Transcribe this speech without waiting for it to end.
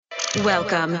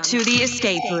Welcome to the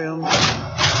escape room.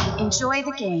 Enjoy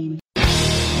the game.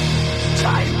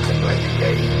 Time to play the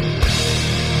game.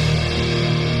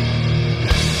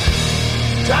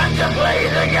 Time to play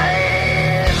the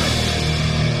game.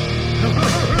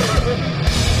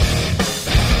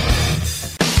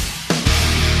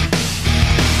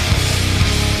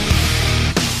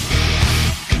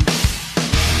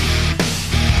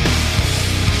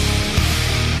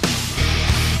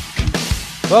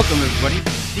 Welcome, everybody,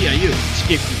 to DIU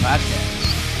Escape Room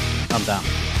Podcast. I'm Dom.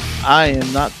 I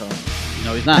am not Tom.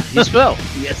 No, he's not. He's Phil.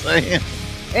 Yes, I am.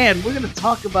 And we're going to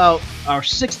talk about our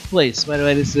sixth place. By the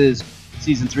way, this is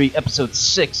Season 3, Episode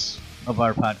 6 of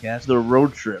our podcast. The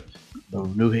road trip. The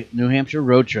New Hampshire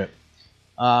road trip.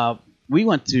 We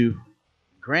went to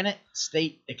Granite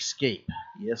State Escape.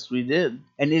 Yes, we did.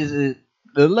 And it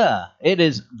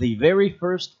is the very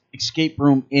first escape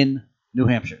room in New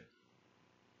Hampshire.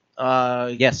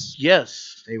 Yes.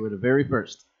 Yes. They were the very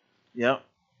first. Yep.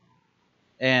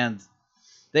 And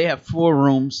they have 4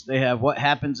 rooms. They have What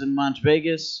Happens in Monte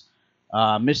Vegas,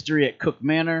 Mystery at Cook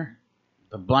Manor,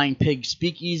 the Blind Pig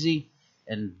Speakeasy,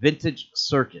 and Vintage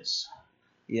Circus.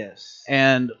 Yes.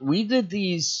 And we did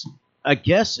these, I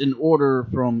guess, in order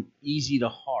from easy to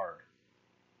hard.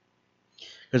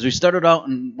 Because we started out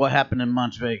in What Happened in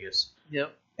Monte Vegas.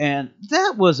 Yep. And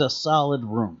that was a solid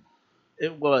room.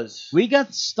 It was. We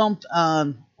got stumped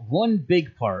on one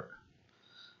big part.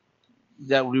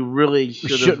 That we really should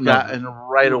have shouldn't have. gotten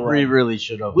right away. We really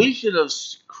should have. We should have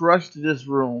crushed this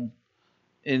room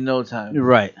in no time. You're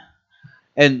right.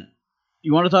 And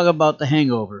you want to talk about The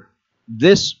Hangover.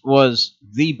 This was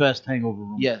the best hangover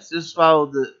room. Yes, this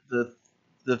followed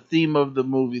the theme of the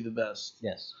movie the best.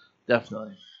 Yes.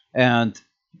 Definitely. And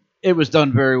it was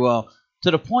done very well. To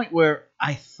the point where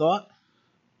I thought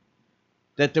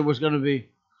that there was going to be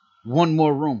one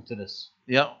more room to this.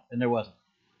 Yep. And there wasn't.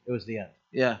 It was the end.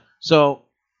 Yeah. So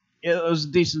it was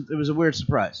decent. It was a weird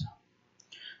surprise.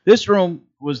 This room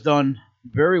was done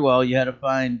very well. You had to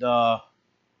find. No,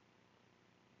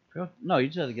 you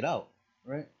just had to get out,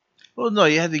 right? Well, no,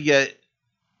 you had to get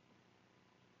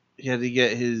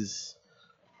his.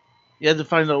 You had to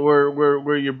find out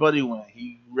where your buddy went.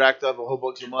 He racked up a whole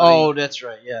bunch of money. Oh, that's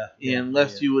right. Yeah. And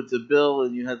left you with the bill,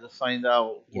 and you had to find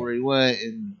out where he went,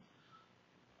 and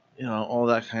all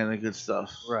that kind of good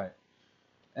stuff. Right.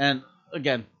 And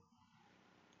again,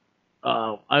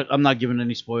 I'm not giving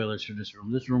any spoilers for this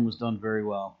room. This room was done very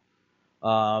well.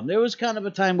 There was kind of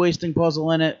a time-wasting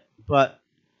puzzle in it, but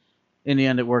in the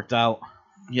end, it worked out.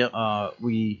 Yep.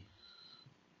 We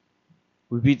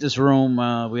beat this room.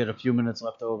 We had a few minutes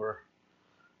left over,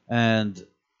 and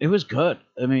it was good.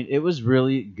 I mean, it was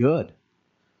really good.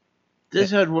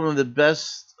 This had one of the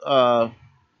best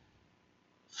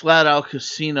flat-out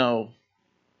casino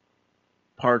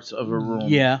parts of a room.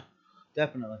 Yeah,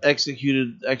 definitely.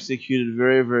 Executed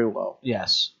very, very well.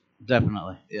 Yes,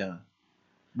 definitely. Yeah.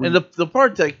 And the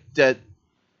part that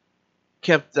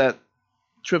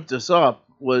tripped us up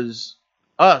was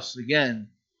us again.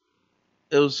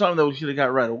 It was something that we should have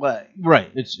got right away.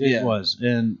 Right, it was,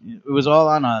 and it was all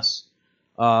on us.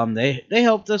 They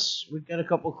helped us. We got a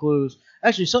couple clues.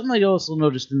 Actually, something I also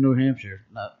noticed in New Hampshire,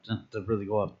 not to really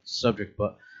go off the subject,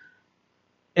 but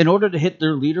in order to hit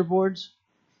their leaderboards,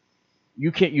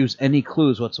 you can't use any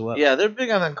clues whatsoever. Yeah, they're big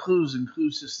on clues and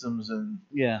clue systems, and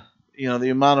yeah, the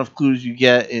amount of clues you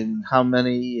get and how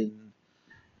many, and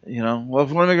well, if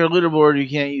you want to make a leaderboard, you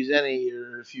can't use any,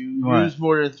 or if you use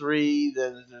more than 3,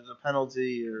 then there's a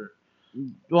penalty, or.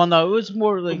 Well, no, it was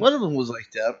more like one of them was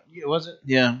like that. Yeah, was it?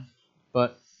 Yeah,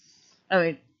 but I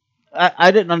mean,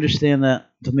 I didn't understand that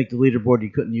to make the leaderboard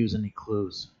you couldn't use any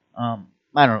clues. I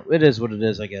don't know. It is what it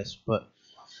is, I guess, but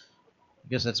I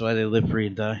guess that's why they live free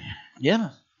and die. Yeah.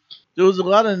 There was a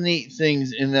lot of neat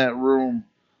things in that room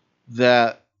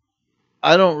that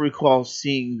I don't recall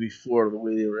seeing before the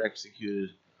way they were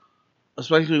executed,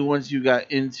 especially once you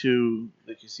got into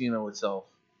the casino itself.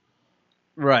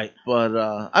 Right. But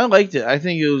I liked it. I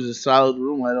think it was a solid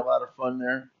room. I had a lot of fun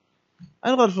there. I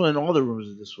had a lot of fun in all the rooms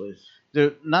of this place.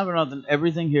 Dude, not for nothing.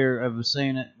 Everything here, I was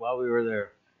saying it while we were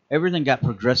there, everything got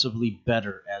progressively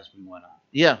better as we went on.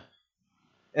 Yeah.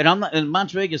 And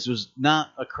Monte Vegas was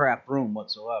not a crap room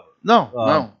whatsoever.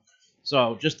 No.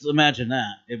 So just imagine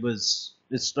that.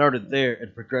 It started there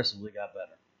and progressively got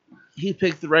better. He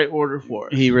picked the right order for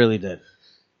it. He really did.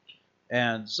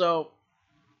 And so,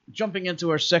 jumping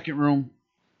into our second room,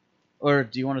 or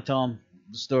do you want to tell him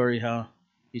the story how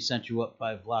he sent you up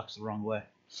 5 blocks the wrong way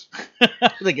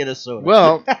to get a soda?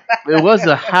 Well, it was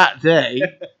a hot day,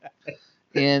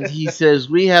 and he says,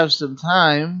 "We have some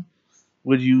time.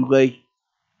 Would you like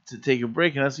to take a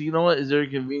break, and I said, you know what? Is there a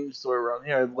convenience store around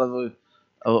here? I'd love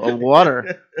a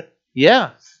water.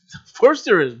 Yeah, of course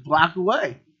there is. Block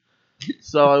away.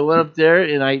 So I went up there,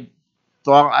 and I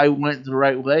thought I went the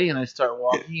right way, and I start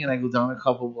walking, and I go down a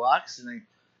couple blocks, and I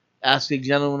ask a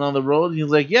gentleman on the road, and he's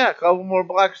like, yeah, a couple more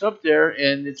blocks up there,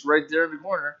 and it's right there in the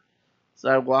corner. So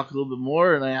I walk a little bit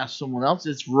more, and I ask someone else.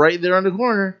 It's right there on the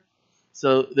corner.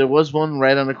 So there was one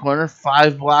right on the corner,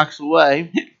 5 blocks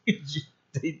away.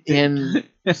 And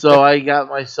so I got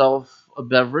myself a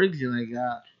beverage, and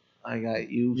I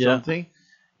got you something,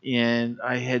 and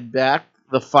I head back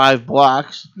the 5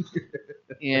 blocks,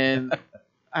 and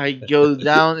I go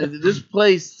down. And this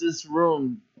place, this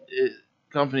room,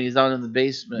 company is down in the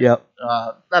basement. Yep.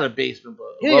 Not a basement, but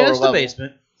a Yeah, lower it's level. the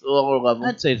basement. It's a lower level.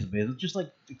 I'd say it's the basement, just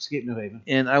like Escape New Haven.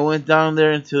 And I went down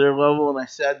there into their level, and I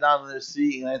sat down in their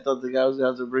seat, and I thought the guy was going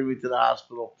to have to bring me to the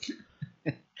hospital.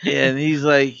 And he's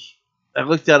like, I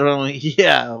looked at him, and I'm like,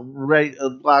 yeah, right a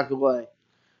block away.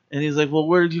 And he's like, well,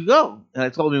 where did you go? And I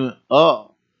told him,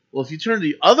 oh, well, if you turn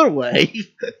the other way,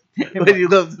 when you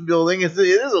left the building, it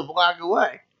is a block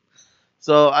away.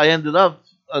 So I ended up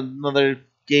another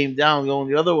game down going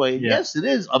the other way. Yeah. Yes, it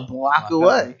is a block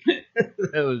away.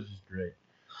 That was just great.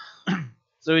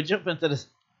 So we jump into this.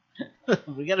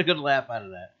 We got a good laugh out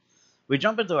of that. We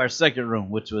jump into our second room,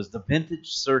 which was the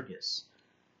Vintage Circus.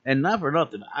 And not for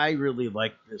nothing, I really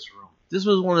liked this room. This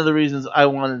was one of the reasons I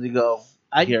wanted to go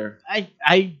here.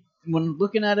 I when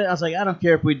looking at it, I was like, I don't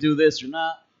care if we do this or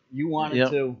not. You wanted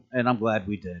to, and I'm glad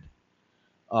we did.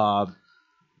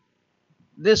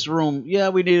 This room, yeah,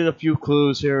 we needed a few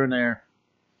clues here and there,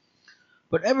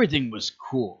 but everything was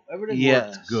cool. Everything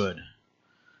worked good.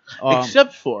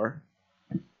 Except for,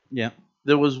 yeah,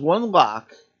 there was one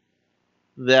lock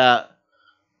that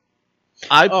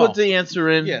I put the answer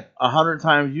in 100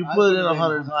 times. You put it in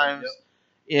 100 times,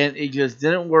 and it just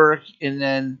didn't work. And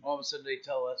then all of a sudden they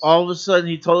tell us. All of a sudden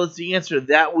he told us the answer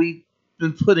that we've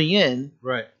been putting in.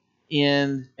 Right.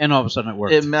 And all of a sudden it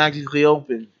worked. It magically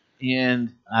opened.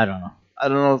 And I don't know. I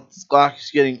don't know if this lock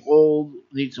is getting old,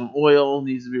 needs some oil,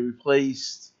 needs to be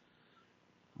replaced.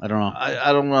 I don't know.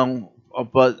 I don't know.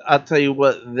 But I'll tell you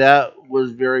what, that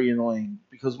was very annoying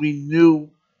because we knew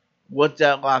what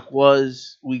that lock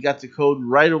was. We got the code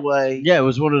right away. Yeah, it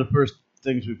was one of the first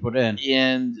things we put in.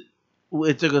 And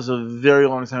it took us a very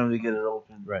long time to get it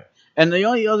open. Right. And the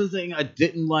only other thing I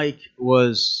didn't like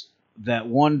was that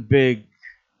one big,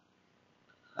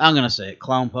 I'm going to say it,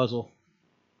 clown puzzle.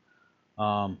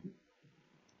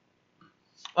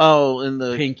 In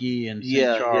the Pinky and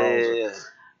St. Charles. Yeah.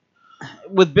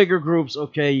 With bigger groups,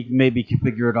 okay, you maybe can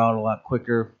figure it out a lot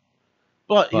quicker.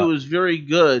 But he was very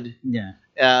good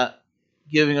at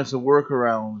giving us a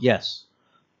workaround. Yes.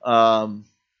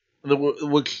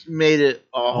 Which made it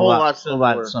a whole lot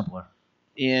simpler.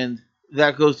 And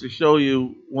that goes to show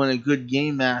you when a good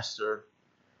game master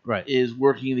is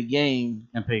working the game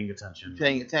and paying attention.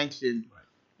 Right.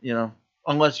 You know,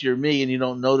 unless you're me and you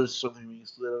don't notice something when you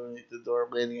slid underneath the door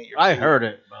landing at your feet. I heard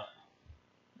it, but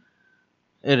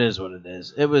it is what it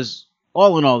is. It was,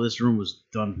 all in all, this room was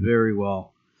done very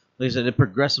well. Like I said, it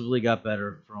progressively got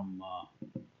better from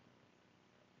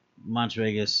Las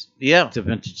Vegas to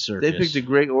Vintage Circus. They picked a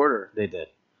great order. They did.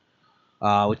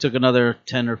 We took another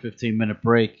 10 or 15 minute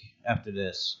break after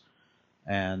this,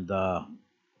 and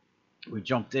we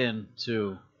jumped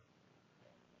into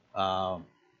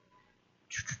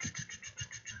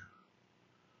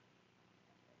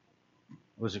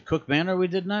was it Cook Manor we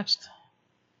did next?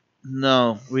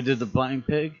 No. We did the Blind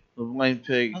Pig? The Blind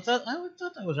Pig. I thought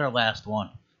that was our last one.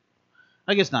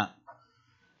 I guess not.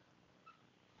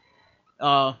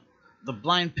 The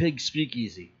Blind Pig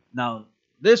Speakeasy. Now,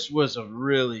 this was a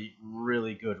really,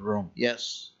 really good room.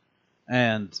 Yes.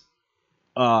 And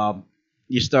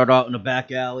you start out in a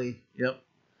back alley. Yep.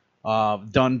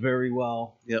 Done very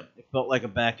well. Yep. It felt like a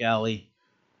back alley.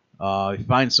 You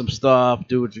find some stuff,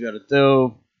 do what you got to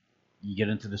do. You get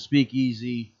into the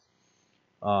speakeasy.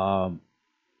 Only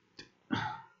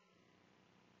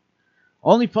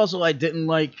puzzle I didn't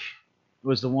like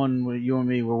was the one where you and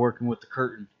me were working with the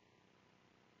curtain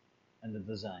and the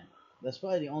design. That's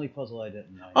probably the only puzzle I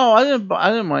didn't like. Oh, I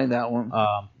didn't mind that one.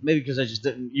 Maybe because I just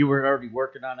didn't. You were already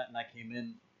working on it, and I came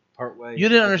in partway. You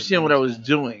didn't understand what I was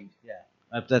doing. Yeah,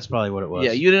 that's probably what it was.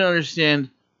 Yeah, you didn't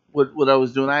understand what I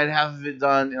was doing. I had half of it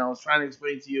done, and I was trying to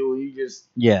explain to you, and you just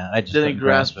I just didn't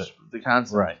grasp the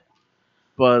concept. Right.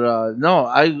 But no,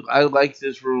 I liked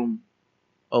this room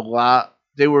a lot.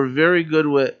 They were very good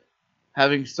with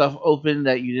having stuff open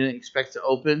that you didn't expect to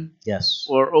open. Yes.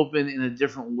 Or open in a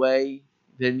different way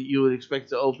than you would expect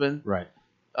to open. Right.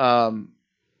 To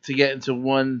get into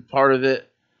one part of it,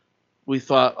 we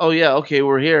thought, oh yeah, okay,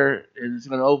 we're here and it's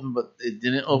going to open, but it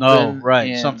didn't open. No,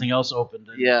 right. and- Something else opened.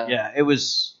 And, Yeah. Yeah, it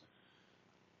was.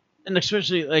 And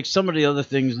especially, like, some of the other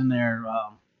things in there,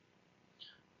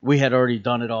 we had already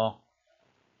done it all.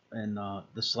 And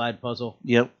the slide puzzle.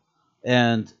 Yep.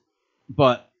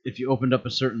 But if you opened up a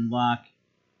certain lock,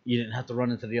 you didn't have to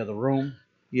run into the other room.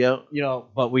 Yep. You know,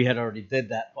 but we had already did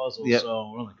that puzzle. Yep.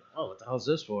 So we're like, oh, what the hell's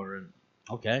this for? And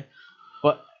okay.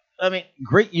 But, I mean,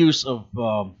 great use of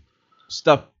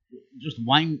stuff. Just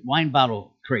wine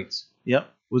bottle crates. Yep.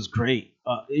 Was great.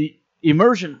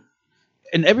 Immersion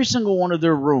in every single one of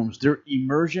their rooms. Their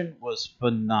immersion was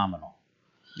phenomenal.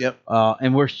 Yep.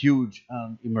 And we're huge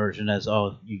on immersion, as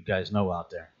all you guys know out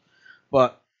there.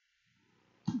 But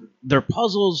their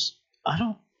puzzles,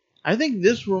 I think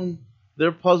this room,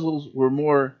 their puzzles were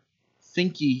more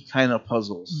thinky kind of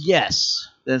puzzles yes,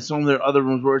 than some of their other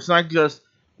rooms, where it's not just,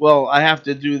 well, I have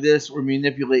to do this or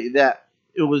manipulate that.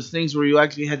 It was things where you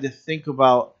actually had to think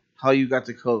about how you got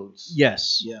the codes.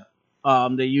 yes, Yeah.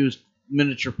 They used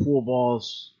miniature pool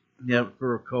balls,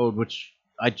 for a code, which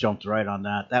I jumped right on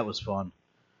that. That was fun.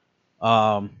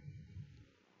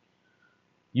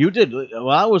 You did. Well,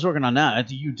 I was working on that. I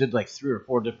think you did like 3 or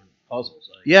 4 different puzzles.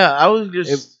 Yeah, I was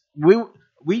just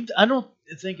I don't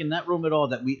think in that room at all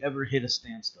that we ever hit a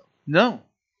standstill. no.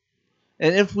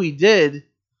 And if we did,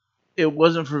 it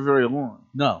wasn't for very long.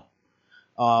 No.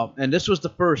 And this was the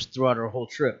first throughout our whole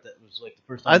trip. That was like the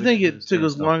first time. I we think hit a it took us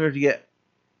standstill. longer to get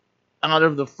out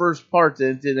of the first part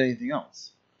than it did anything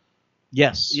else.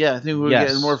 Yes. Yeah, I think we were Yes.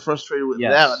 getting more frustrated with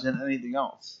Yes. that than anything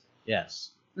else.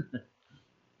 Yes.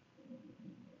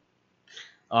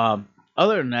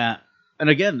 Other than that, and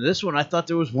again, this one I thought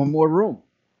there was one more room,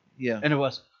 Yeah. and it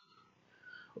wasn't.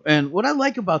 And what I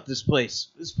like about this place,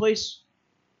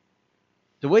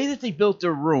 the way that they built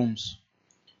their rooms,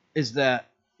 is that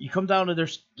you come down to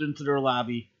into their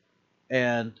lobby,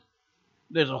 and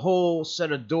there's a whole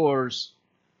set of doors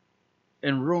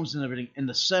and rooms and everything in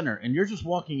the center, and you're just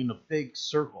walking in a big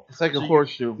circle. It's like So a you-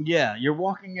 horseshoe. Yeah, you're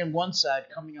walking in one side,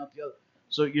 coming out the other.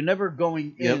 So you're never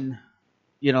going Yep. in.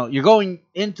 You know, you're going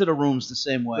into the rooms the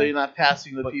same way. But you're not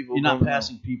passing the but people. You're not going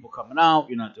passing people coming out.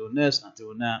 You're not doing this, not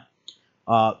doing that.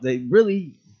 They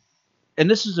really, and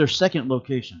this is their second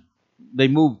location. They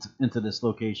moved into this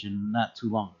location not too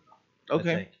long ago.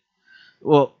 Okay. I think.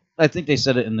 Well, I think they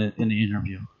said it in the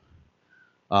interview.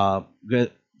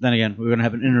 Good. Then again, we're gonna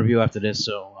have an interview after this,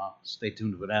 so stay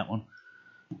tuned for that one.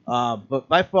 But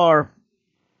by far,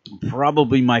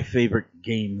 probably my favorite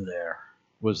game there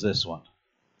was this one.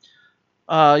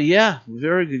 Yeah,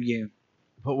 very good game.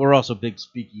 But we're also big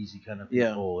speakeasy kind of Yeah.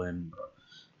 people, and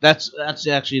that's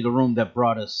actually the room that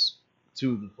brought us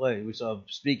to the play. We saw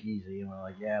speakeasy, and we're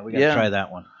like, yeah, we gotta Yeah. try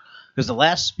that one. Because the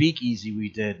last speakeasy we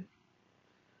did,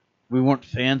 we weren't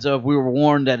fans of. We were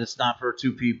warned that it's not for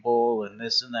 2 people, and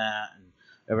this and that, and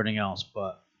everything else.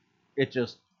 But it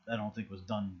just, I don't think was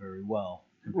done very well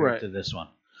compared Right. to this one.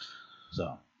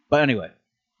 So, but anyway,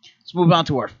 let's move on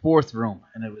to our 4th room,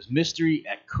 and it was Mystery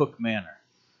at Cook Manor.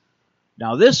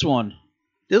 Now this one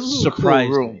This was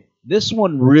surprised a cool room. me. This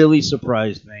one really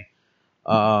surprised me.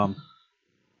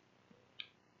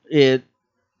 It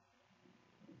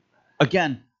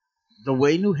again, the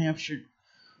way New Hampshire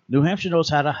knows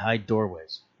how to hide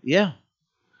doorways, Yeah.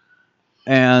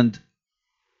 and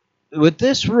with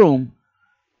this room,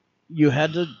 you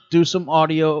had to do some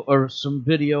audio or some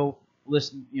video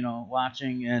listen,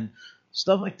 watching and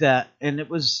stuff like that, and it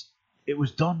was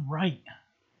done right.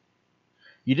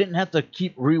 You didn't have to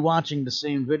keep rewatching the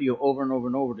same video over and over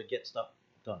and over to get stuff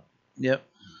done. Yep.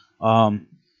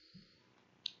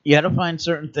 You had to find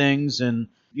certain things, and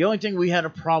the only thing we had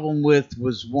a problem with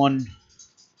was one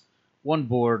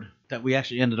board that we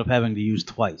actually ended up having to use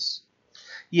twice.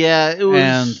 Yeah, it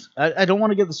was. And I don't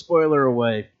want to give the spoiler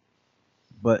away,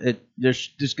 but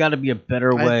there's got to be a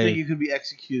better I way. think it could be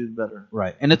executed better.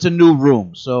 Right, and it's a new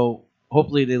room, so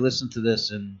hopefully they listen to this,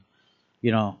 and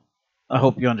I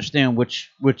hope you understand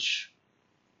which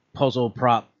puzzle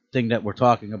prop thing that we're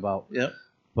talking about. Yep.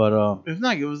 But If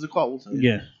not, give us a call. We'll tell you.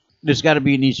 yeah, there's got to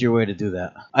be an easier way to do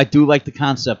that. I do like the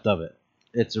concept of it.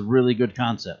 It's a really good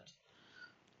concept,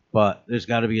 but there's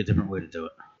got to be a different way to do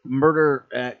it. Murder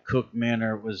at Cook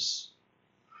Manor was.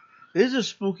 It is a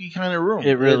spooky kind of room.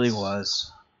 It really It's-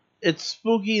 was. It's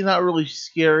spooky, not really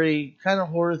scary, kind of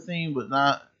horror theme, but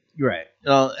not. You're right.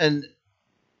 And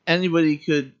anybody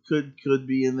could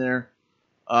be in there.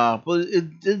 But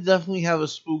it did definitely have a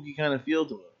spooky kind of feel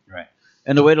to it. Right.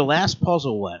 And the way the last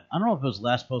puzzle went, I don't know if it was the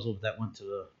last puzzle that went to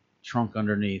the trunk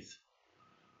underneath,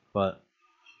 but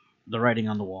the writing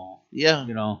on the wall, Yeah.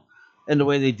 and the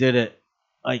way they did it,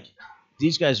 like,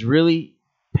 these guys really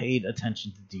paid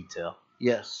attention to detail.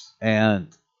 Yes. And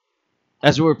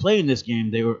as we were playing this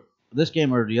game, this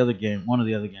game or the other game, one of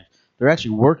the other games, they're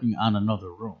actually working on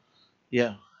another room.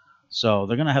 Yeah. So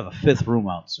they're gonna have a 5th room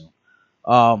out soon.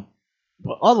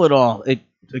 But all in all, it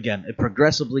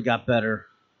progressively got better.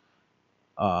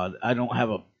 I don't have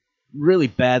a really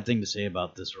bad thing to say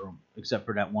about this room, except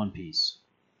for that one piece.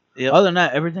 Yep. Other than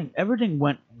that, everything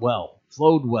went well,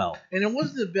 flowed well. And it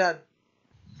wasn't a bad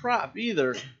prop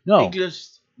either. No, It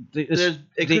just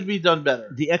it could be done better.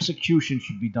 The execution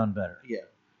should be done better. Yeah.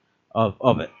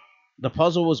 Of it. The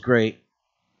puzzle was great.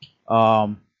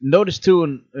 Notice too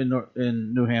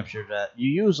in New Hampshire that you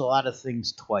use a lot of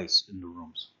things twice in the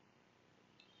rooms.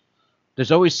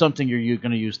 There's always something you're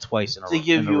going to use twice in a room. To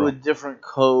give you a different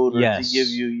code, or Yes. to give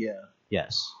you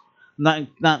Yes.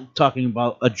 Not talking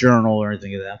about a journal or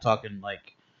anything like that. I'm talking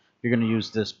like you're going to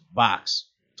use this box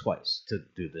twice to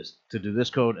do this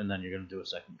code, and then you're going to do a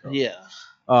second code. Yeah.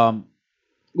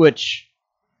 Which,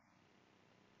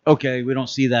 okay, we don't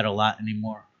see that a lot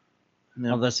anymore.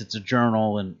 No. Unless it's a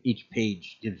journal and each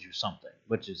page gives you something,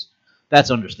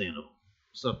 that's understandable.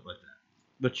 Stuff like that.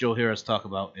 Which you'll hear us talk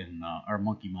about in our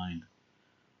Monkey Mind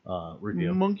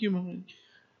review. Monkey Mind.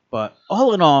 But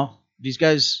all in all, these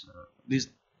guys,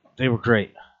 they were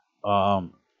great. We're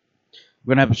going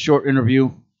to have a short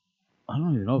interview. I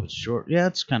don't even know if it's short. Yeah,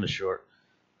 it's kind of short.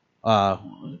 About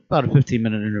a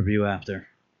 15-minute interview after,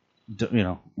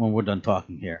 when we're done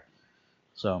talking here.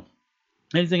 So,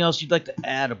 anything else you'd like to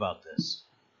add about this?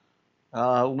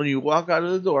 When you walk out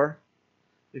of the door,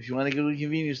 if you want to go to the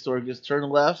convenience store, just turn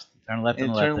left. Turn left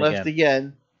and turn left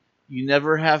again. You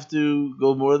never have to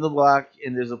go more than the block,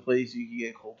 and there's a place you can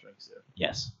get cold drinks there.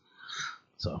 Yes.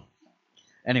 So,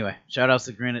 anyway, shout outs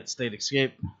to Granite State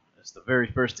Escape. It's the very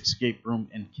first escape room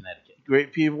in Connecticut.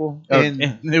 Great people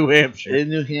In New Hampshire. In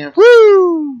New Hampshire.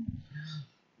 Woo!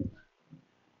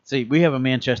 See, we have a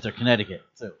Manchester, Connecticut,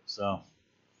 too. So,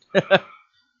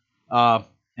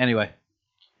 anyway,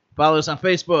 follow us on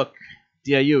Facebook,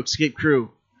 DIU Escape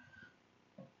Crew.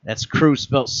 That's crew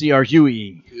spelled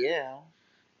CRUE. Yeah.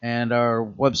 And our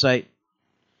website,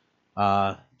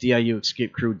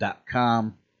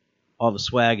 DIUescapecrew.com. All the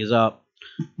swag is up.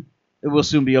 It will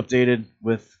soon be updated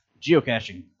with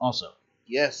geocaching also.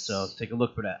 Yes. So take a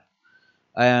look for that.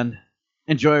 And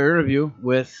enjoy our interview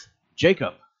with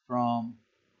Jacob from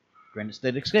Granite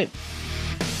State Escape.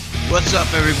 What's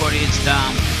up, everybody? It's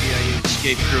Dom from DIU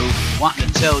Escape Crew, wanting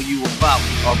to tell you about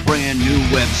our brand new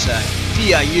website,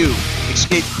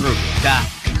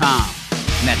 DIUescapecrew.com.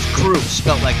 And that's crew,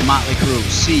 spelled like Motley Crue,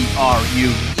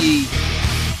 CRUE.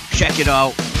 Check it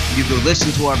out. You can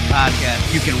listen to our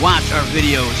podcast. You can watch our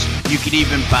videos. You can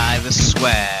even buy the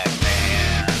swag,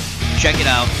 man. Check it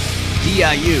out.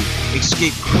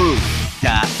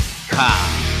 DIUescapecrew.com.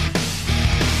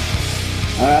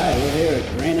 All right, we're here at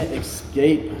Granite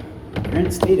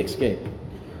State Escape,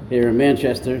 here in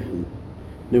Manchester,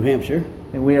 New Hampshire.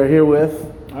 And we are here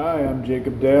with... Hi, I'm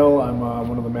Jacob Dale. I'm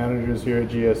one of the managers here at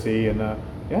GSE in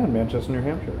Manchester, New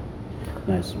Hampshire.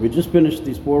 Nice. We just finished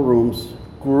these 4 rooms.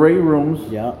 Great rooms.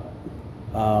 Yeah.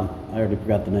 I already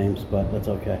forgot the names, but that's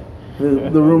okay.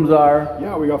 The rooms are...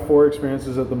 Yeah, we got 4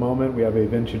 experiences at the moment. We have a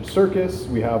vintage circus.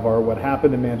 We have our What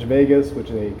Happened in Manch Vegas, which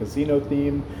is a casino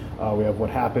theme. We have What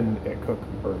Happened at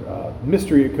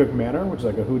Mystery at Cook Manor, which is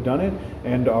like a whodunit,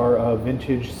 and our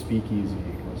vintage speakeasy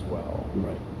as well.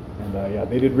 Right. And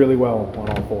they did really well on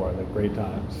all 4. They had great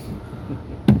times.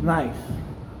 Nice.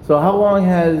 So how long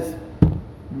has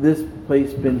this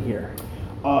place been here?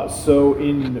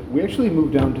 We actually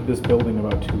moved down to this building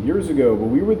about 2 years ago, but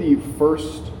we were the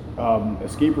first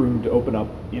escape room to open up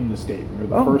in the state. We were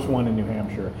the first one in New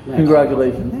Hampshire.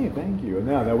 Congratulations. Hey, thank you. And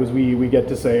yeah, that was we get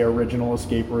to say original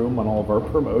escape room on all of our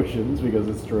promotions because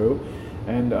it's true.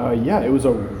 And it was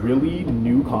a really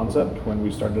new concept when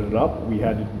we started it up. We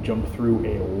had to jump through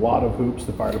a lot of hoops.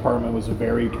 The fire department was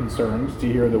very concerned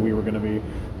to hear that we were going to be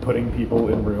putting people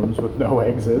in rooms with no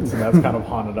exits, and that's kind of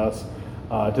haunted us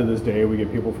to this day. We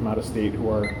get people from out of state who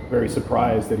are very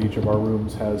surprised that each of our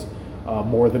rooms has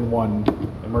more than one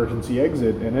emergency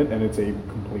exit in it, and it's a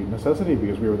complete necessity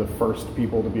because we were the first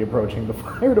people to be approaching the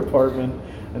fire department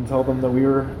and tell them that we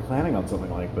were planning on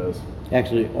something like this.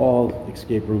 Actually, all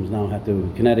escape rooms now have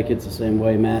to. Connecticut's the same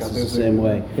way. Mass is the same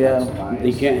way. Yeah. Nice.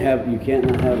 You can't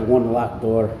not have one locked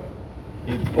door,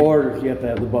 or you have to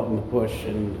have the button to push,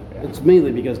 and it's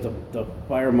mainly because the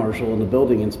fire marshal and the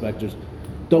building inspectors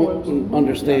don't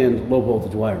understand low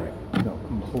voltage wiring. No,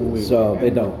 completely. So they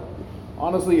don't.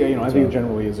 Honestly, I think it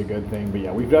generally is a good thing, but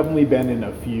yeah, we've definitely been in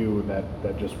a few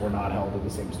that just were not held to the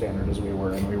same standard as we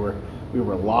were, and we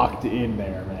were locked in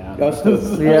there, man. Us too.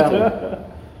 Yeah.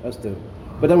 Us too.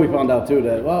 But then we found out too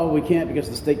that, well, we can't because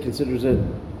the state considers it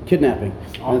kidnapping.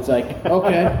 And it's like,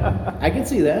 okay, I can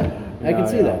see that. I can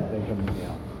see that.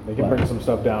 They can bring some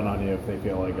stuff down on you if they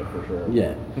feel like it, for sure.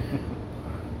 Yeah.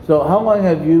 So how long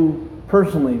have you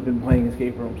personally been playing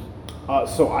escape rooms?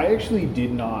 So I actually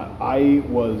did not. I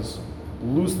was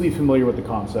loosely familiar with the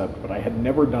concept, but I had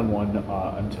never done one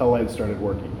until I had started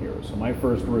working here. So my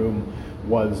first room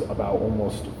was about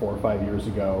almost 4 or 5 years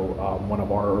ago. One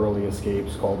of our early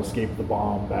escapes called Escape the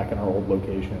Bomb back in our old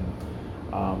location.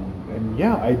 And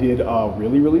yeah, I did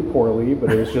really, really poorly,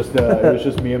 but it was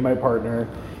just me and my partner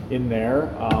in there.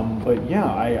 But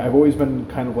yeah, I've always been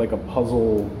kind of like a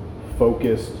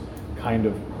puzzle-focused kind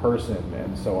of person,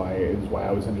 and so it was why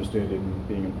I was interested in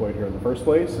being employed here in the first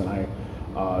place. And it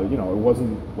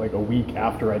wasn't like a week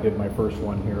after I did my first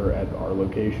one here at our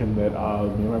location that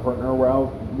me and my partner were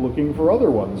out looking for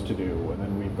other ones to do, and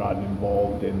then we've gotten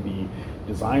involved in the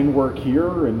design work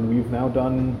here, and we've now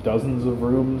done dozens of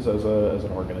rooms as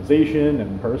an organization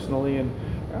and personally, and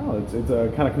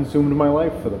it's kind of consumed my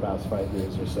life for the past 5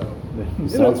 years or so.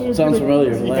 Sounds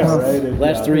familiar.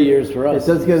 Last 3 years for us. It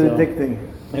does get addicting.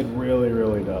 It really,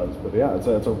 really does. But yeah, it's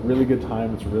a really good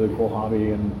time. It's a really cool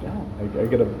hobby, and I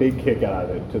get a big kick out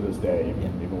of it to this day,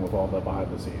 even with all the behind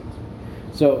the scenes.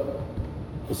 So,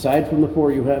 aside from the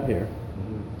 4 you have here,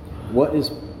 what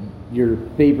is your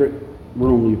favorite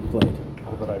room you've played?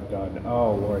 That I've done.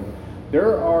 Oh Lord,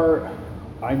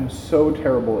 I'm so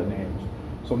terrible at names,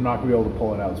 so I'm not gonna be able to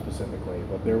pull it out specifically.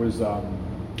 But there's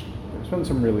been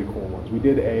some really cool ones. We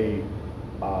did a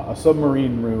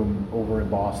submarine room over in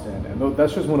Boston, and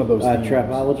that's just one of those themes.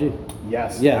 Trapology?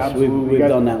 Yes, we've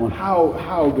done that one.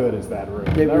 How good is that room?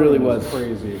 It that really room was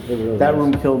crazy. That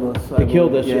room killed us. It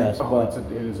killed us, yes. But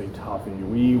it is a toughie.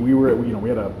 We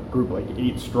had a group like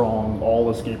 8 strong, all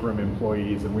escape room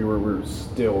employees, and we were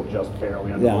still just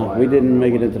barely under the wire. Yeah, we didn't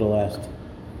make it into the last.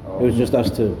 It was just us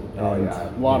two.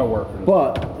 A lot of work.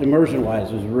 But immersion-wise,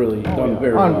 it was really done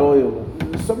very well. Unbelievable.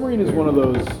 Submarine is one of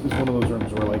those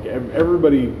rooms where like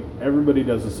everybody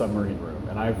does a submarine room,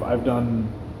 and I've done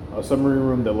a submarine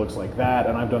room that looks like that,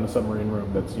 and I've done a submarine room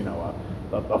that's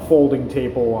a folding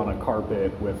table on a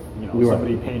carpet with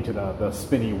somebody painted the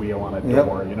spinny wheel on a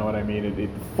door. You know what I mean? It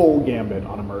full gambit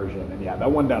on immersion, and yeah,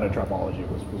 that one down at Trapology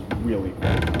was really cool.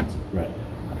 Right.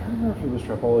 I don't remember if it was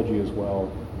Trapology as well.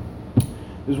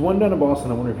 There's one down in Boston.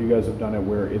 I wonder if you guys have done it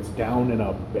where it's down in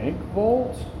a bank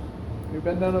vault. Have you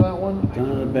been down to that one?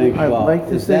 Down in a bank I'd vault. like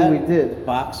to say we did.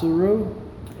 Boxeroo?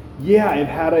 Yeah, it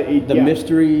had the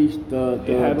mystery,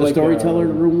 the storyteller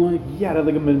room like? Yeah, it had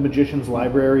like a magician's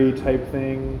library type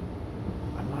thing.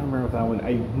 I'm not remember if that one.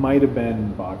 I might have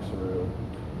been Boxeroo.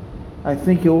 I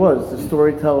think it was the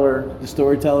storyteller. The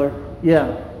storyteller?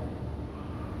 Yeah.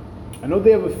 I know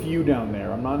they have a few down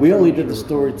there. I'm not. We only did the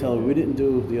storyteller. We didn't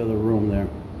do the other room there.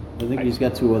 I think he's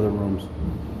got 2 other rooms.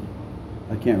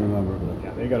 I can't remember. But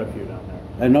yeah, they got a few down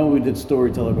there. I know we did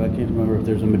storyteller, but I can't remember if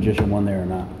there's a magician one there or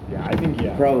not. Yeah, I think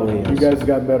Probably is. You guys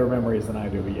got better memories than I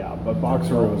do, but yeah. But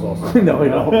Boxeroo was also. No, we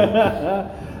don't.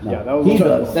 Yeah, that was. He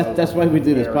does. That's why we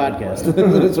do this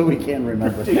podcast, so we can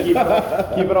remember. To keep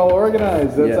it all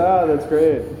organized. That's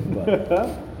great.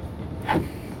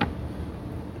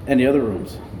 Any other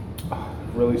rooms?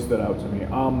 Really stood out to me.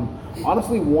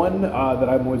 Honestly, one that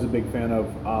I'm always a big fan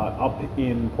of up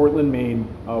in Portland, Maine.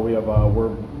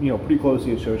 We're pretty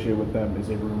closely associated with them. Is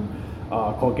a room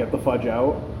called Get the Fudge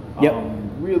Out. Yep.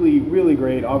 Really, really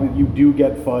great. Obviously, you do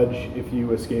get fudge if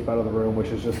you escape out of the room, which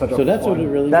is just such a. So that's fun, what it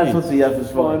really That's means. what the F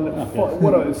is fun.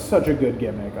 for. It's such a good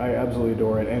gimmick. I absolutely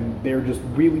adore it, and they're just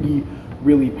really,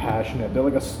 really passionate. They're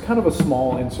like kind of a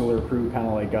small insular crew, kind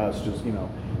of like us. Just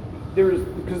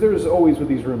there's always with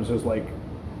these rooms there's like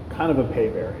kind of a pay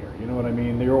barrier. You know what I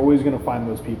mean? You're always going to find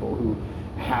those people who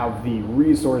have the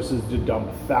resources to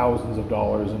dump thousands of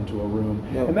dollars into a room,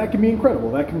 and that can be incredible.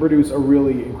 That can produce a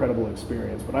really incredible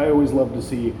experience. But I always love to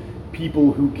see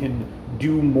people who can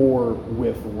do more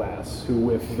with less, who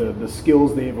with the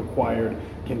skills they've acquired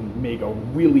can make a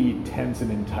really tense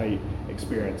and tight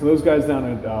experience. And those guys down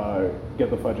at Get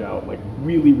the Fudge Out like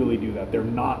really, really do that. They're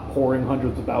not pouring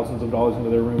hundreds of thousands of dollars into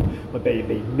their room, but they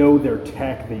know their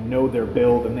tech, they know their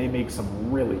build, and they make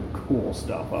some really cool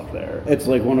stuff up there. It's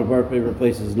like one of our favorite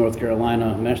places, North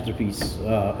Carolina, Masterpiece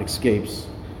Escapes.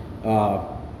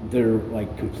 They're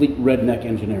like complete redneck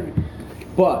engineering.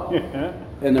 But,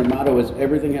 and their motto is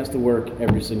everything has to work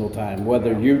every single time,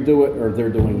 whether you do it or they're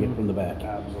doing it from the back.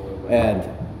 Absolutely.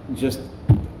 And just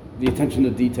the attention to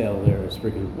detail there is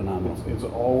freaking phenomenal. It's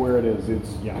all where it is.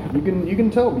 You can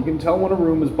tell when a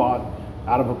room is bought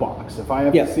out of a box. If I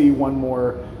have to see one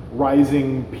more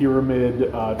rising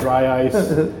pyramid dry ice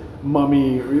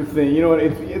mummy thing. You know,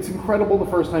 it's incredible the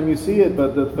first time you see it,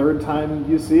 but the third time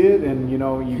you see it, and you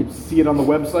know, you see it on the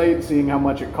website, seeing how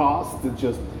much it costs, it's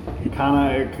just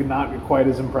kind of not quite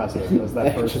as impressive as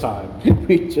that first time.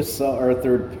 We just saw our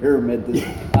third pyramid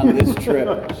on this trip.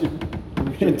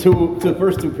 And the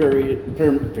first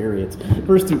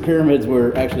two pyramids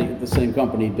were actually the same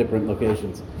company, different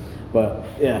locations. But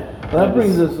yeah, Well, that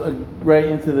brings us right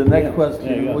into the next There you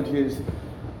question, go. which is,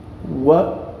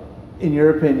 what, in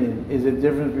your opinion, is the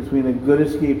difference between a good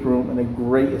escape room and a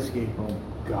great escape room?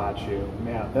 Got you,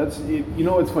 man. That's it, you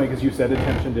know, it's funny because you said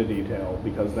attention to detail,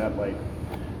 because that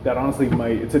honestly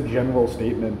it's a general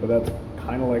statement, but that's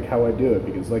kind of like how I do it,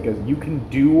 because like as you can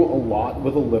do a lot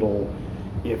with a little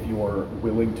if you're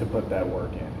willing to put that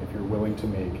work in, if you're willing to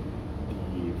make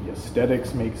the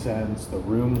aesthetics make sense, the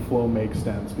room flow makes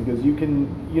sense, because you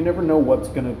never know what's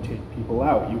going to take people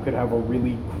out. You could have a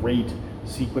really great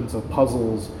sequence of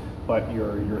puzzles, but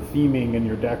your theming and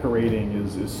your decorating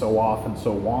is so off and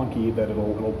so wonky that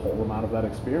it'll pull them out of that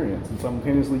experience. And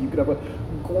simultaneously, you could have a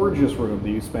gorgeous room that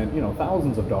you spent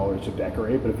thousands of dollars to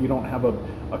decorate, but if you don't have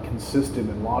a consistent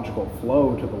and logical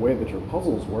flow to the way that your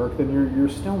puzzles work, then you're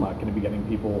still not going to be getting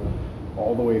people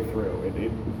all the way through.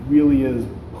 It really is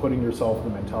putting yourself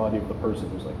in the mentality of the person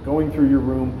who's like going through your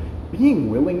room, being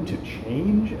willing to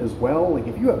change as well. Like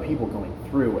if you have people going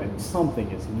through and something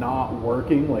is not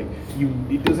working, like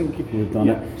it doesn't. We've done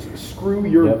it. Screw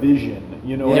your vision.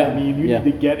 You know what I mean? You Yeah.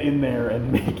 need to get in there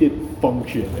and make it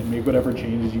function and make whatever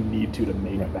changes you need to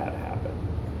make that happen.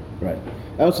 Right.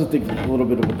 I also think a little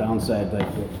bit of a downside, like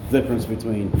the difference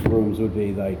between rooms would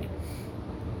be like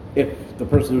if the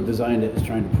person who designed it is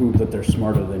trying to prove that they're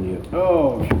smarter than you.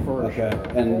 Oh, for Okay.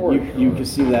 sure. And For you sure. can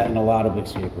see that in a lot of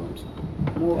escape rooms.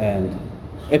 And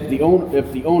if the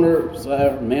owner,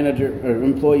 manager, or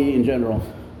employee in general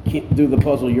can't do the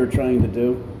puzzle you're trying to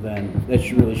do, then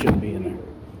that really shouldn't be in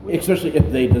there. Especially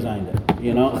if they designed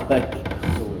it, like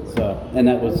so. And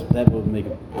that would make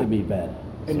it to be bad.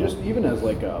 And just even as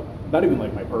like not even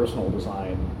like my personal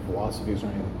design philosophies or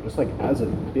anything, but just like as a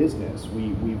business, we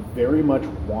very much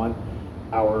want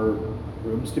our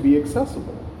rooms to be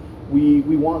accessible. We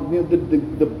want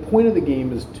the point of the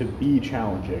game is to be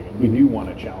challenging, and we do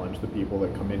want to challenge the people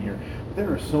that come in here. But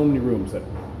there are so many rooms that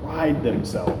pride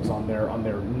themselves on their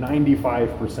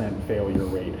 95% failure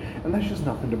rate, and that's just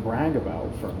nothing to brag about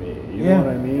for me. You know what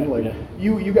I mean? Like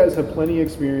you guys have plenty of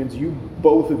experience. You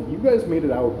guys made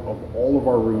it out of all of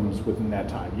our rooms within that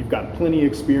time. You've got plenty of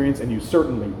experience, and you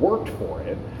certainly worked for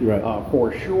it, Right.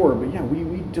 For sure. But yeah,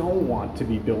 we don't want to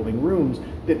be building rooms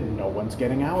that no one's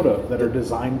getting out of, that are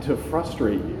designed to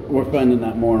frustrate you. We're finding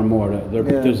that more and more. That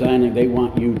they're designing. They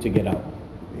want you to get out.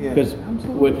 Yeah. Because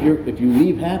if you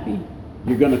leave happy,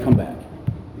 you're going to come back.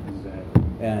 Exactly.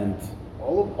 And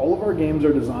All of our games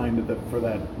are designed for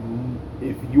that.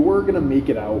 If you're going to make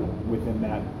it out within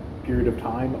that period of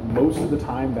time, most of the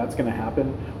time that's going to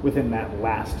happen within that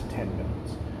last 10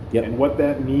 minutes. Yep. And what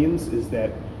that means is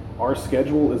that our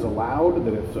schedule is allowed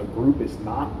that if a group is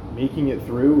not making it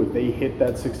through, if they hit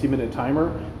that 60-minute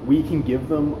timer, we can give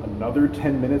them another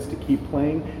 10 minutes to keep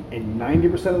playing, and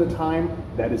 90% of the time,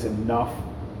 that is enough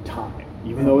time.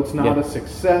 Even though it's not a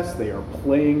success, they are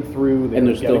playing through, they're And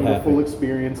they're still getting the happy. full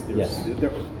experience. It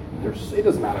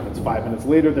doesn't matter if it's 5 minutes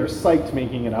later, they're psyched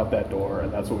making it out that door,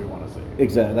 and that's what we want to see.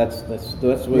 exactly, that's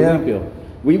the way we feel.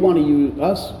 We want to use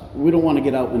us. We don't want to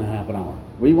get out in half an hour.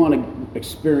 We want to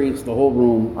experience the whole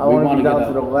room. I we want to get get down out.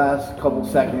 to the last couple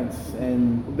seconds,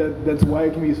 and That's why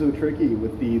it can be so tricky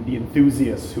with the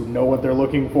enthusiasts who know what they're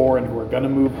looking for and who are going to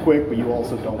move quick, but you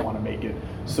also don't want to make it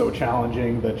so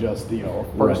challenging that just a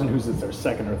person who's in their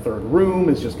second or third room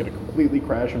is just going to completely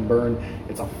crash and burn.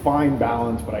 It's a fine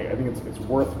balance, but I think it's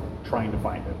worth trying to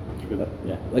find it.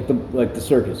 Yeah, like the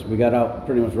circus. We got out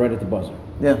pretty much right at the buzzer.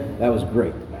 yeah, That was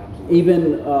great. Absolutely.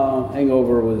 Even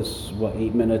Hangover was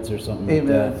 8 minutes or something. 8 like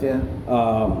minutes, that.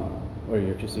 yeah. Or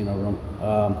your casino room.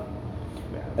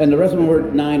 And the rest of them were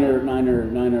 9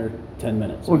 or 10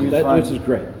 minutes. Which is fine. Which is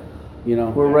great.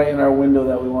 We're right in our window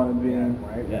that we want to be in.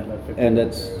 Right? Yeah, That 15 and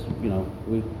that's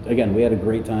we had a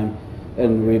great time,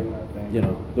 and we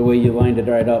the way you lined it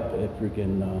right up,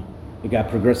 it got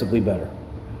progressively better.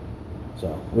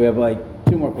 So we have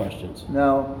 2 more questions.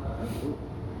 Now,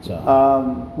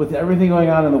 So with everything going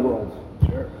on in the world,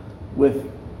 Sure. with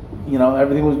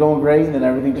everything was going great, and then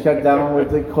everything shut down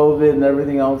with the COVID and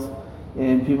everything else,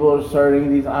 and people are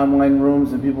starting these online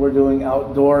rooms, and people are doing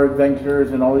outdoor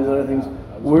adventures and all these other things.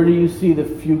 Where do you see the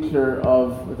future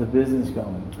of the business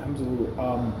going? Absolutely.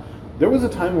 There was a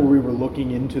time where we were looking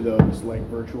into those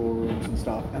virtual rooms and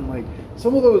stuff, and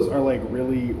some of those are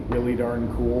really, really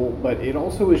darn cool, but it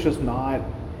also is just not.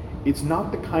 it's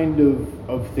not the kind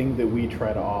of thing that we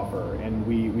try to offer, and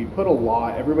we put a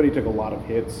lot. Everybody took a lot of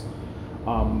hits.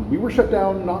 We were shut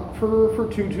down not for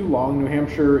too long. New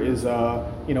Hampshire is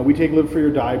we take Live Free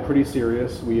or Die pretty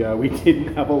serious. We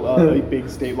didn't have a big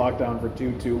state lockdown for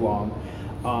too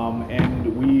long,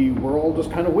 and we were all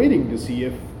just kind of waiting to see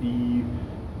if the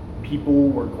people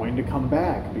were going to come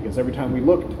back, because every time we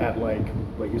looked at like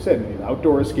you said,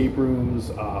 outdoor escape rooms,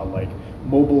 like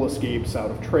mobile escapes out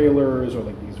of trailers, or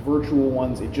like these virtual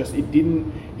ones, it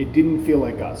didn't feel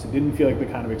like us. It didn't feel like the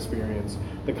kind of experience,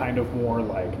 the kind of more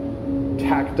like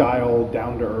tactile,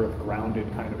 down to earth, grounded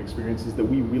kind of experiences that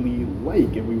we really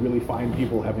like and we really find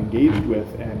people have engaged with.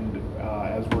 And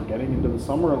as we're getting into the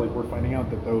summer, like we're finding out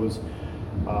that those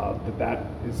that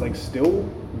is like still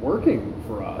working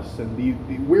for us. And the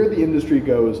where the industry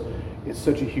goes is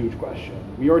such a huge question.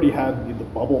 We already had the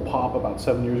bubble pop about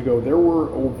 7 years ago. There were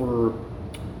over,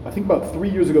 I think about 3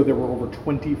 years ago, there were over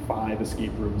 25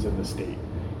 escape rooms in the state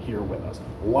here with us.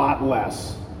 A lot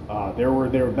less.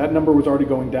 That number was already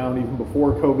going down even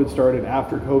before COVID started.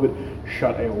 After COVID,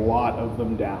 shut a lot of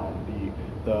them down.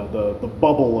 The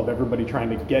bubble of everybody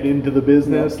trying to get into the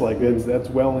business, that's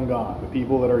well and gone. The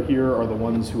people that are here are the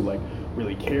ones who like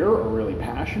really care, are really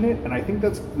passionate, and I think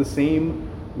that's the same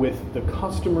with the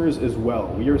customers as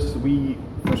well.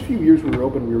 First few years we were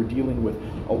open, we were dealing with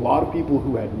a lot of people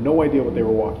who had no idea what they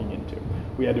were walking into.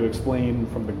 We had to explain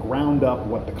from the ground up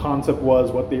what the concept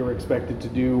was, what they were expected to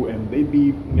do, and they'd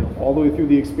be all the way through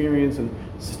the experience and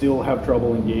still have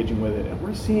trouble engaging with it. And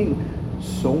we're seeing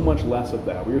so much less of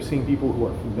that. We are seeing people who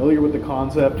are familiar with the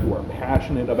concept, who are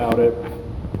passionate about it,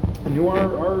 and who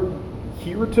are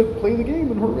here to play the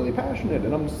game and who are really passionate.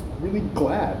 And I'm just really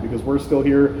glad, because we're still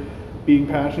here being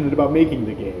passionate about making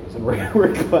the games, and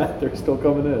we're glad they're still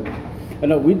coming in. I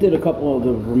know we did a couple of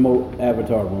the remote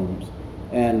avatar rooms,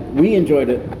 and we enjoyed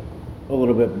it a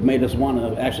little bit. Made us want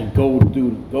to actually go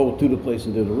to the place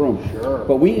and do the room. Sure.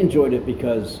 But we enjoyed it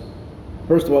because,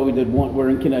 first of all, we did one. We're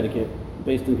in Connecticut,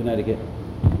 based in Connecticut.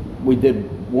 We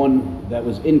did one that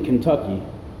was in Kentucky,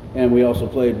 and we also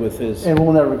played with his And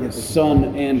we'll never get to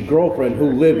son and girlfriend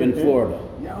who live in Florida.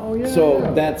 Oh yeah.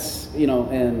 So that's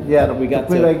and we got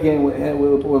play to that game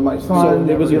with my son.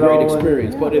 So it was a great and-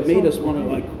 experience, but it made us want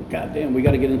to God damn, we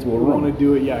got to get into a room. We want to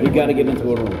do it, yeah. We got to get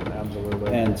into a room.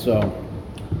 Absolutely. And so,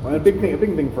 well, a big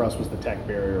thing for us was the tech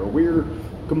barrier. We're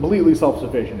completely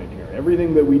self-sufficient in here.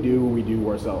 Everything that we do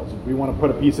ourselves. If we want to put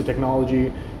a piece of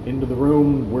technology into the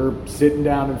room, we're sitting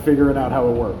down and figuring out how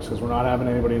it works, because we're not having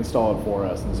anybody install it for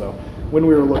us. And so when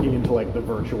we were looking into like the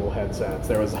virtual headsets,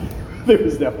 there was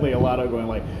definitely a lot of going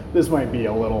like, this might be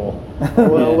a little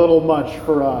much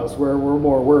for us.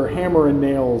 We're hammer and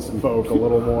nails folk a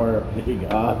little more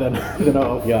than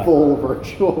a full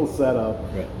virtual setup.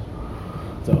 Right.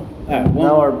 So all right,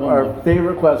 Now our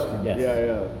favorite question. Yes.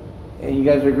 Yeah. And you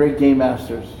guys are great game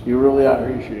masters. You really I are.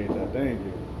 appreciate that. Thank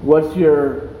you. What's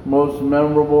your most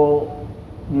memorable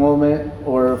moment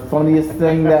or funniest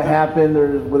thing that happened,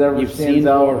 or whatever You've stands seen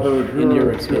out? or heard in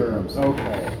your escape rooms.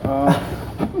 Okay.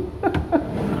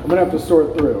 I'm gonna have to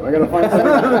sort through. I gotta find something.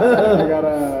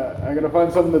 I gotta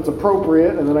find something that's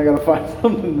appropriate, and then I gotta find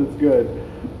something that's good.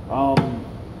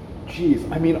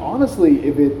 I mean, honestly,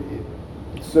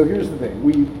 so here's the thing.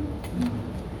 We,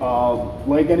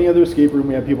 like any other escape room,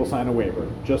 we have people sign a waiver.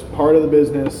 Just part of the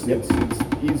business. It's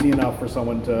easy enough for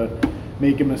someone to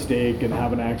make a mistake and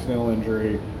have an accidental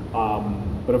injury.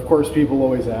 But of course, people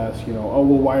always ask,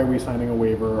 why are we signing a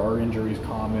waiver? Are injuries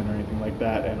common or anything like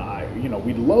that? And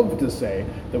we'd love to say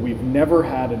that we've never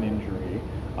had an injury.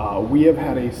 We have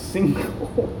had a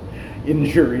single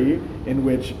injury in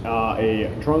which a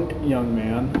drunk young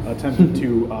man attempted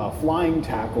to flying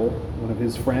tackle one of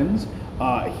his friends.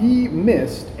 He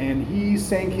missed, and he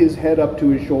sank his head up to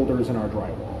his shoulders in our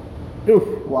drywall.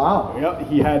 Oof, wow. Yep,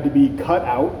 he had to be cut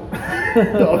out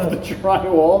of the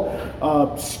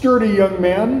drywall. Sturdy young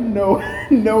man, no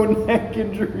neck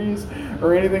injuries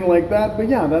or anything like that. But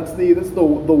yeah, that's the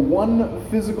one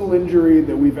physical injury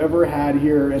that we've ever had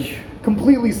here, and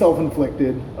completely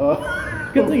self-inflicted.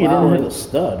 Good thing you didn't hit a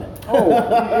stud. Oh,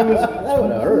 it was That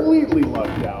would've hurt. completely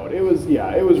lucked out. It was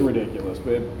ridiculous,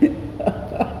 but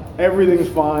everything's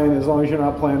fine as long as you're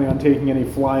not planning on taking any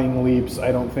flying leaps.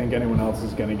 I don't think anyone else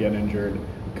is going to get injured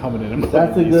coming in and playing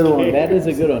That's a these good one. games. That is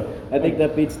a good one. I think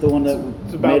that beats the one that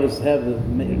about- made us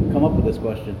come up with this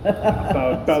question.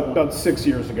 About 6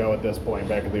 years ago at this point,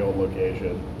 back at the old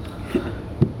location.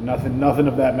 Nothing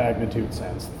of that magnitude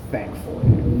since, thankfully.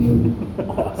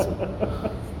 Awesome.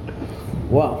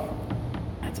 Wow.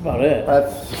 That's about it.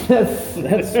 That's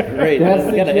That's great. That's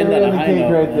We the got to end on cherry a on the high cake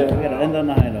note. right there. We got to end on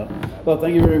a high note. Well,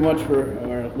 thank you very much for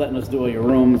our letting us do all your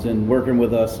rooms and working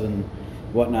with us and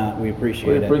whatnot. We appreciate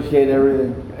We it. appreciate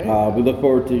everything. We look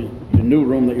forward to your new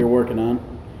room that you're working on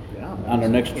Yeah. our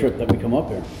next trip that we come up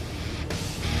here.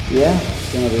 Yeah.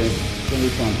 It's gonna be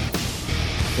fun.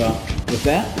 So with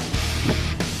that,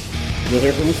 you'll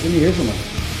hear from us when you hear from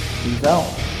us. Peace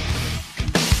out.